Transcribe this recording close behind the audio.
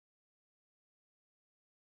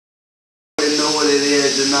You know what it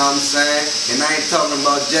is, you know what I'm saying? And I ain't talking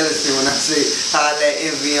about jealousy when I say holla at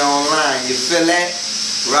envy online. You feel that?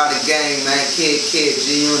 Ride the gang, man. Kid,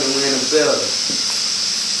 G-Unit, we in the building.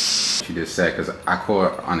 She just said, because I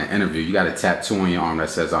caught her on an interview, you got a tattoo on your arm that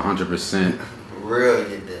says 100%.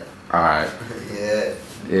 Reallionaire. Alright. Yeah.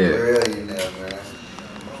 Yeah. Reallionaire, man.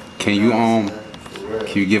 Can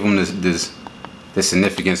you give them the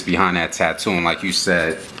significance behind that tattoo? And like you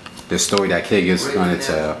said, the story that kid is gonna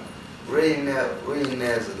tell.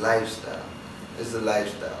 Reallionaire is a lifestyle. It's a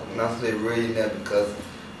lifestyle. When I say reallionaire, because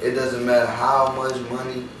it doesn't matter how much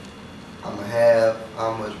money I'ma have,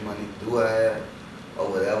 how much money do I have, or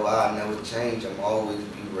whatever, I'll never change. I'm always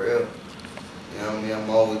be real. You know what I mean? I'm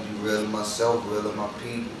always be real to myself, real to my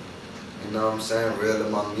people. You know what I'm saying? Real to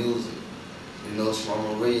my music. You know, so I'm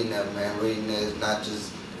a reallionaire, man. Reallionaire is not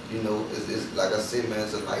just, you know, it's like I said, man,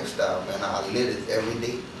 it's a lifestyle, man. I live it every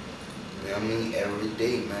day. You know what I mean? Every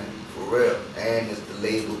day, man. For real. And it's the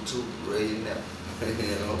label too, Reallionaire.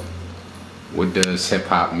 You know? What does hip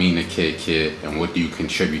hop mean to Kid, and what do you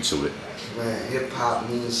contribute to it? Man, hip hop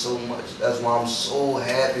means so much. That's why I'm so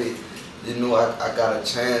happy, you know, I got a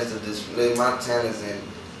chance to display my talents and,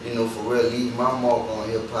 you know, for real, leave my mark on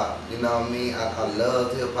hip hop. You know what I mean? I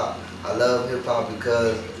love hip hop. I love hip hop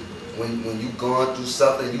because when you going through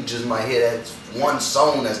something, you just might hear that one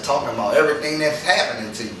song that's talking about everything that's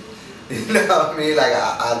happening to you. You know what I mean? Like,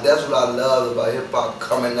 that's what I love about hip hop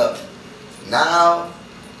coming up. Now,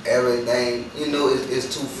 everything, you know,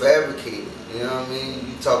 it's too fabricated. You know what I mean?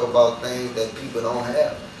 You talk about things that people don't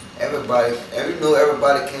have. Everybody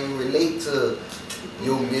can relate to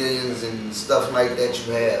your millions and stuff like that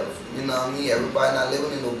you have. You know what I mean? Everybody not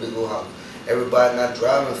living in no big old house. Everybody not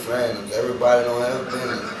driving phantoms. Everybody don't have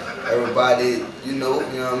business. Everybody, you know what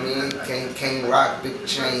I mean? Can't rock big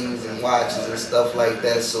chains and watches and stuff like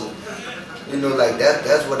that. So, you know, like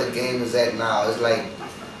that's what the game is at now. It's like,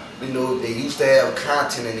 you know, they used to have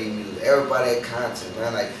content in their music. Everybody had content,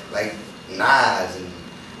 man. Like JAYZ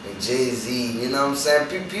and JAYZ, you know what I'm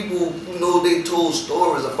saying? People, you know, they told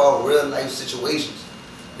stories about real life situations.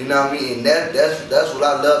 You know what I mean? And that's what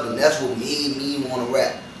I loved, and that's what made me want to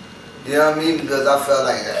rap. You know what I mean? Because I felt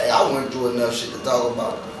like, hey, I went through enough shit to talk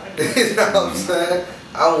about. You know what I'm saying?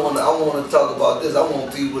 I want to talk about this. I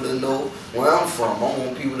want people to know where I'm from. I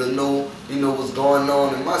want people to know, you know, what's going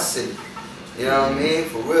on in my city. You know what I mean?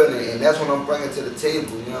 For real, and that's what I'm bringing to the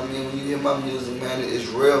table. You know what I mean? When you hear my music, man, it's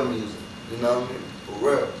real music. You know what I mean? For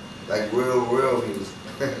real. Like real music.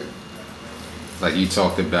 Like you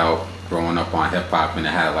talked about growing up on hip hop and it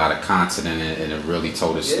had a lot of content in it and it really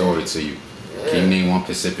told a story to you. Yeah. Can you name one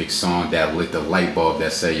specific song that lit the light bulb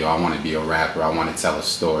that said, yo, I want to be a rapper, I want to tell a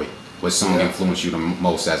story? What song influenced you the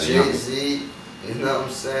most as a youngster? JAYZ, you know what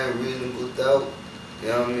I'm saying? Reasonable Doubt. You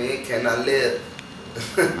know what I mean? Can I Live?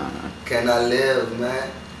 Can I live, man?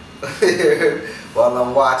 While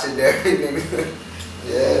I'm watching everything.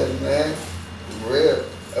 Yeah, man. For real.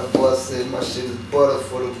 That boy said my shit is butter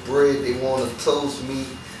for the bread. They want to toast me.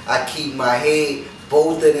 I keep my head,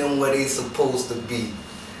 both of them where they supposed to be.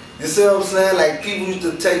 You see what I'm saying? Like, people used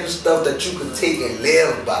to tell you stuff that you could take and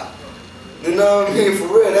live by. You know what I mean? For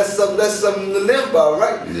real, that's something to live by,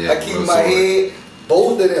 right? Yeah, I keep my head,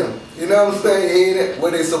 both of them. You know what I'm saying? Head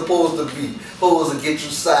where they supposed to be. Hoes will get you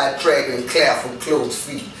sidetracked and clap from closed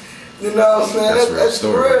feet. You know what I'm saying? That's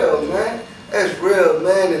real, man. That's real,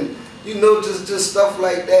 man. And you know, just stuff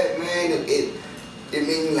like that, man. It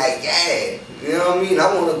mean like, yeah. You know what I mean?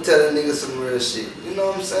 I want to tell a nigga some real shit. You know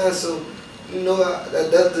what I'm saying? So, you know,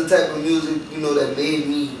 that's the type of music, you know, that made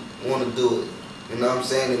me want to do it. You know what I'm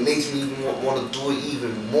saying? It makes me want to do it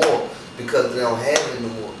even more because they don't have it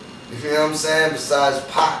anymore. You know what I'm saying? Besides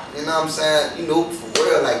Pac, you know what I'm saying? You know, for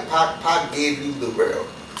real, like Pac gave you the real.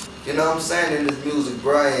 You know what I'm saying? In this music,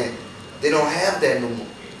 Brian, they don't have that no more.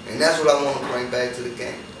 And that's what I want to bring back to the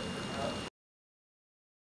game.